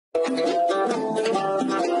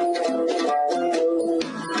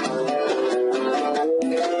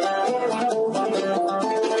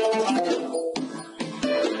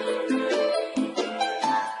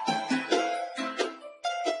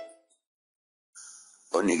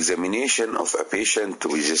On examination of a patient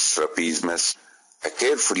with strabismus, a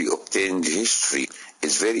carefully obtained history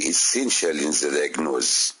is very essential in the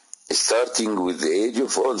diagnosis, starting with the age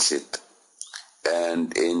of onset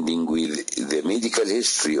and ending with the medical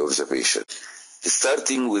history of the patient.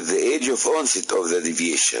 Starting with the age of onset of the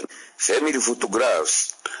deviation, family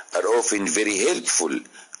photographs are often very helpful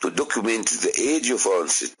to document the age of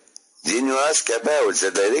onset. Then you ask about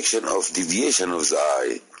the direction of deviation of the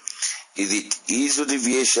eye. Is it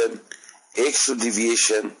isodeviation,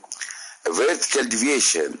 exodeviation, a vertical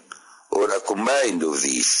deviation, or a combined of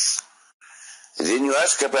these? Then you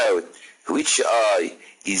ask about which eye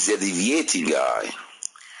is the deviating eye.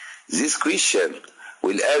 This question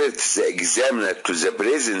will alert the examiner to the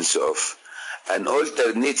presence of an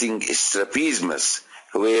alternating strabismus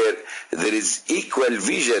where there is equal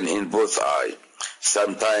vision in both eyes.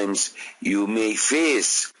 Sometimes you may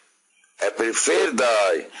face a preferred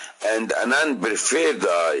eye and an unpreferred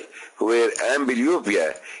eye where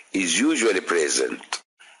amblyopia is usually present.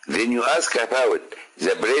 Then you ask about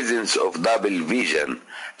the presence of double vision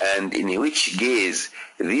and in which case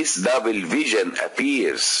this double vision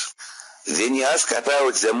appears. Then you ask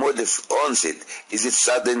about the mode of onset. Is it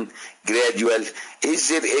sudden, gradual? Is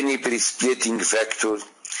there any precipitating factor?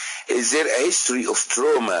 Is there a history of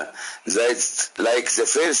trauma that's like the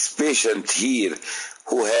first patient here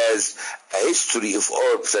who has a history of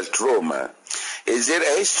orbital trauma? Is there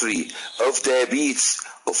a history of diabetes,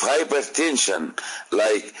 of hypertension,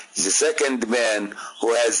 like the second man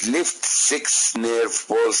who has left 6 nerve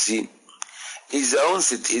palsy? Is the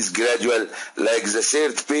onset is gradual, like the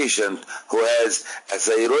third patient who has a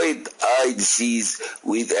thyroid eye disease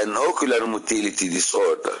with an ocular motility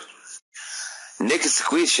disorder? Next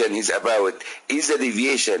question is about, is the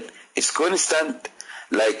deviation is constant,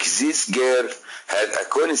 like this girl had a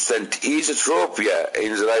constant esotropia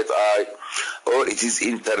in the right eye, or it is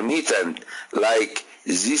intermittent, like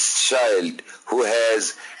this child who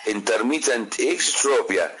has intermittent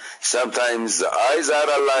exotropia. Sometimes the eyes are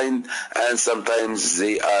aligned and sometimes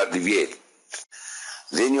they are deviated.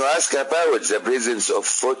 Then you ask about the presence of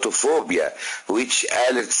photophobia, which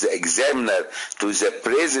alerts the examiner to the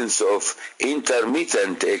presence of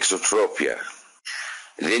intermittent exotropia.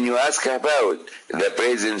 Then you ask about the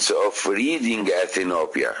presence of reading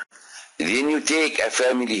athenopia. Then you take a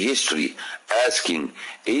family history, asking,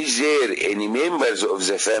 is there any members of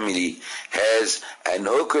the family has an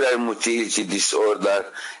ocular motility disorder,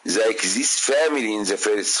 like this family in the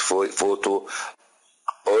first photo,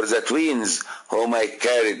 or the twins whom I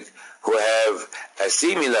carried who have a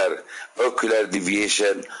similar ocular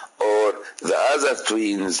deviation, or the other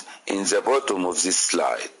twins in the bottom of this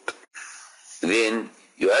slide. Then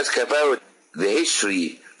you ask about the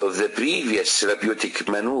history of the previous therapeutic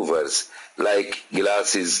maneuvers like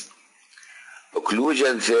glasses,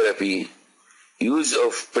 occlusion therapy, use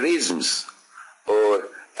of prisms, or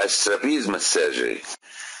a strabismus surgery.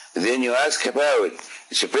 Then you ask about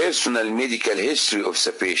the personal medical history of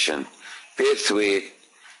the patient, birth weight,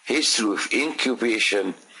 history of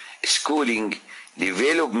incubation, schooling,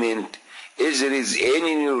 development, if there is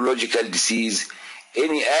any neurological disease,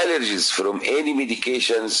 any allergies from any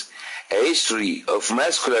medications, a history of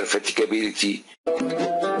muscular fatigability.